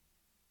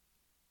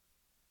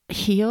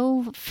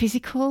heal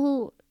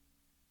physical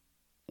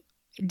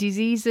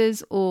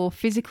diseases or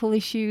physical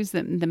issues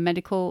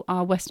that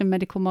our Western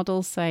medical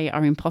models say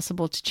are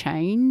impossible to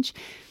change.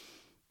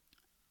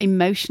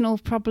 emotional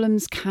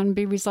problems can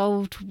be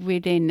resolved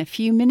within a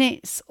few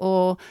minutes,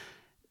 or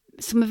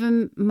some of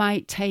them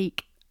might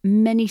take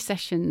many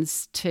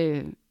sessions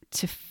to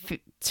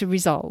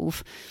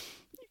resolve.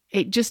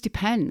 It just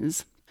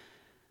depends.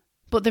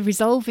 But they're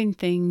resolving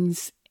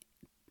things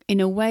in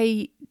a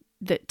way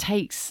that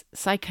takes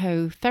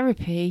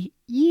psychotherapy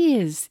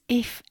years,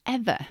 if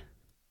ever.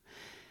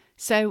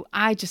 So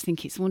I just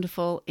think it's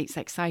wonderful. It's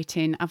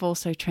exciting. I've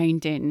also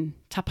trained in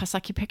tapas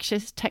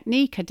acupressure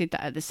technique. I did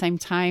that at the same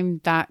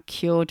time. That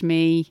cured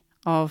me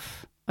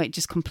of, it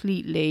just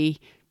completely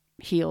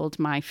healed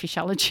my fish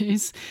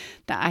allergies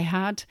that I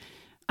had.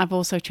 I've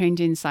also trained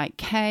in Psych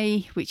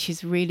K, which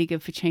is really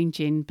good for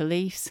changing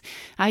beliefs.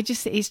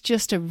 It's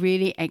just a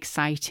really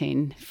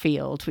exciting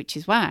field, which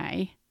is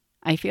why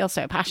I feel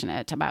so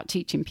passionate about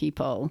teaching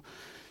people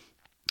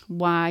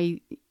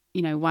why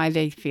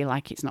they feel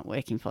like it's not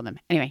working for them.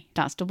 Anyway,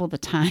 that's double the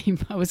time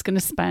I was going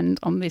to spend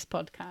on this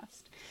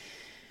podcast.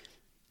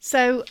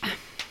 So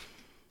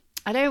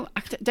I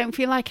don't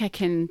feel like I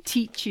can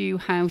teach you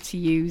how to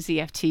use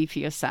EFT for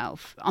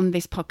yourself on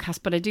this podcast,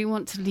 but I do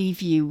want to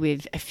leave you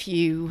with a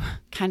few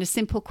kind of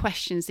simple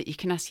questions that you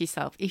can ask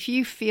yourself. If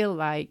you feel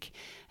like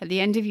at the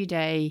end of your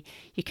day,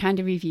 you're kind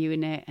of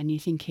reviewing it and you're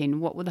thinking,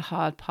 what were the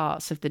hard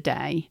parts of the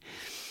day?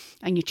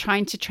 And you're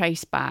trying to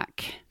trace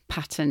back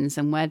patterns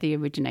and where they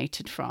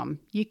originated from,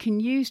 you can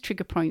use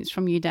trigger points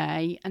from your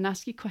day and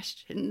ask you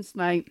questions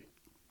like,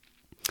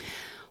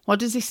 what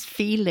does this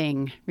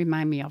feeling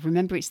remind me of?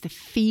 Remember, it's the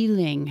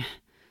feeling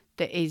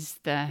that is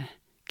the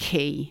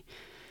key.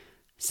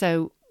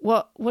 So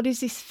what is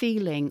this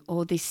feeling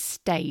or this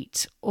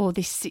state or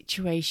this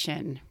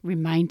situation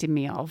reminding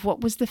me of?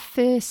 What was the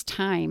first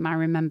time I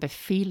remember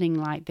feeling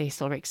like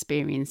this or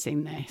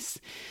experiencing this?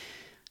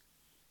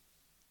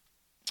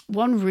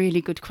 One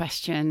really good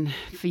question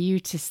for you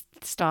to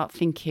start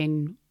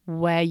thinking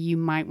where you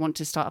might want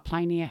to start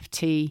applying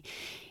EFT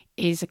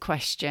is a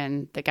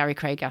question that Gary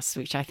Craig asks,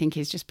 which I think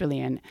is just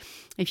brilliant.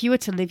 If you were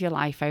to live your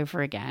life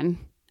over again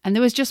and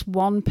there was just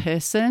one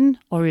person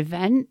or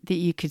event that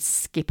you could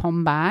skip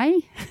on by,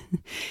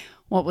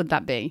 what would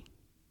that be?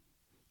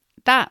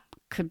 That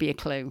could be a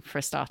clue for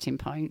a starting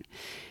point.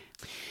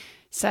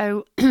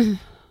 So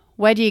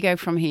where do you go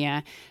from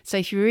here? So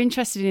if you're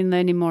interested in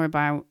learning more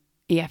about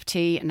EFT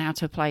and how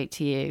to apply it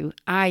to you,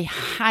 I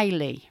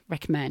highly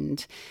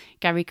recommend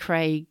Gary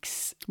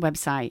Craig's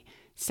website.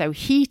 So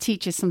he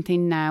teaches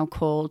something now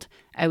called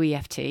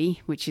OEFT,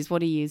 which is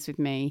what he used with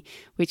me,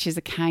 which is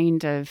a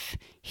kind of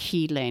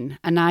healing.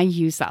 And I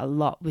use that a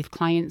lot with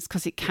clients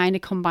because it kind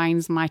of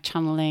combines my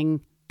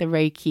channeling, the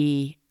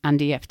Reiki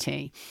and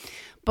EFT.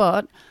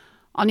 But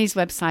on his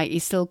website,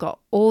 he's still got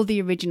all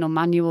the original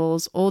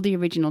manuals, all the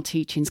original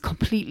teachings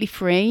completely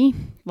free.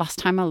 Last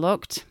time I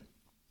looked,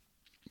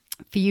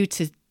 for you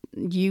to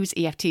use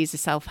EFT as a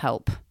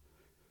self-help.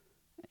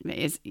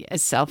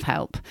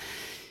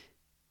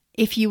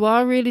 If you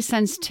are really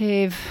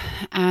sensitive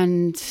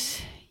and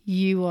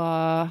you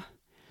are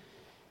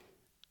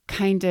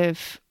kind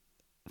of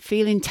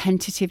feeling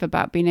tentative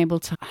about being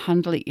able to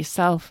handle it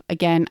yourself,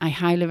 again, I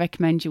highly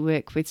recommend you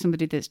work with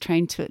somebody that's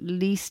trained to at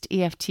least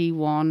EFT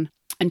 1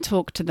 and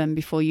talk to them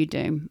before you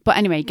do. But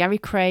anyway, Gary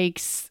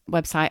Craig's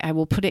website, I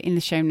will put it in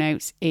the show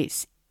notes.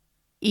 It's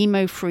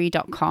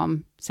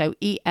emofree.com. So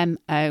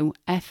EMOFREE.com.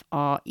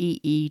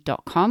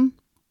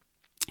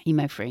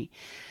 Emofree.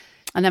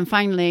 And then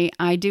finally,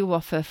 I do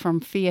offer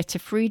From Fear to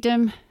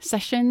Freedom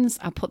sessions.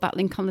 I'll put that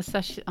link on the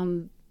session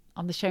on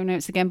the show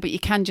notes again, but you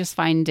can just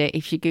find it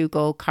if you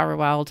Google Cara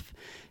Wild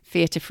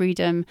Fear to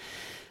Freedom.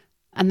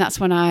 And that's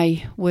when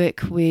I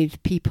work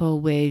with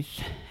people with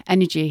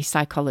energy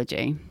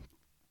psychology.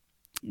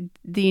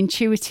 The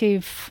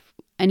intuitive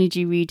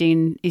energy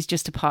reading is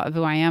just a part of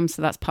who I am,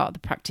 so that's part of the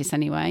practice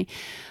anyway.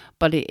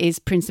 But it is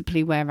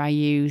principally where I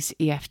use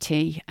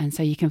EFT, and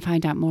so you can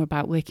find out more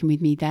about working with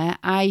me there.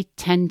 I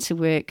tend to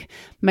work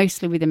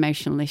mostly with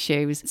emotional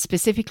issues.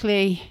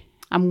 Specifically,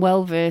 I'm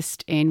well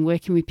versed in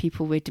working with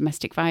people with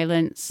domestic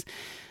violence,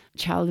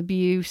 child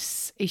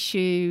abuse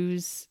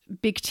issues,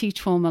 big T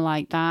trauma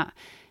like that,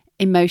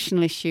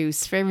 emotional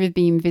issues, fear of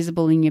being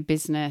visible in your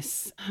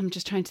business. I'm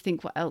just trying to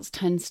think what else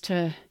tends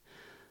to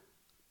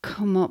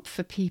come up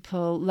for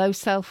people. Low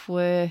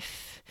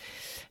self-worth,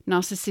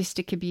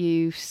 narcissistic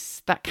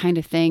abuse, that kind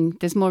of thing.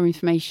 There's more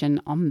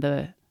information on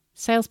the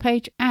sales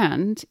page.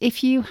 And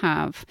if you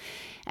have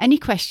any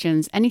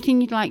questions, anything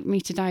you'd like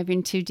me to dive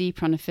into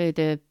deeper on a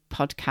further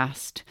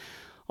podcast,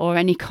 or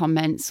any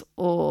comments,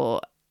 or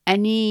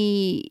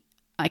any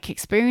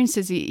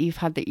experiences that you've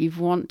had that you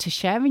want to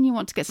share and you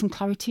want to get some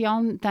clarity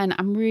on, then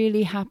I'm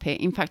really happy.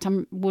 In fact,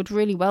 I would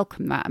really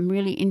welcome that. I'm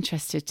really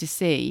interested to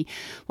see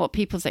what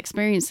people's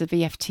experience of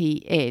EFT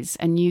is.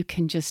 And you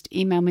can just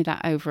email me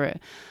that over at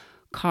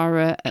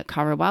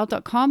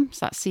cara@carawild.com.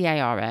 So that's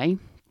CARA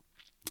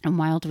and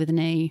wild with an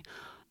E.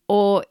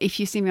 Or if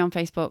you see me on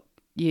Facebook,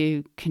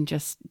 you can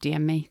just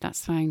DM me.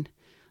 That's fine.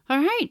 All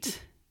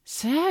right.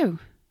 So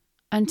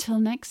until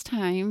next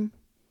time,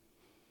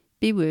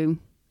 be woo,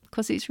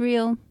 because it's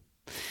real.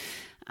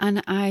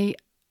 And I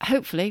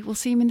hopefully will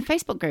see you in the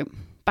Facebook group.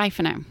 Bye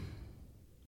for now.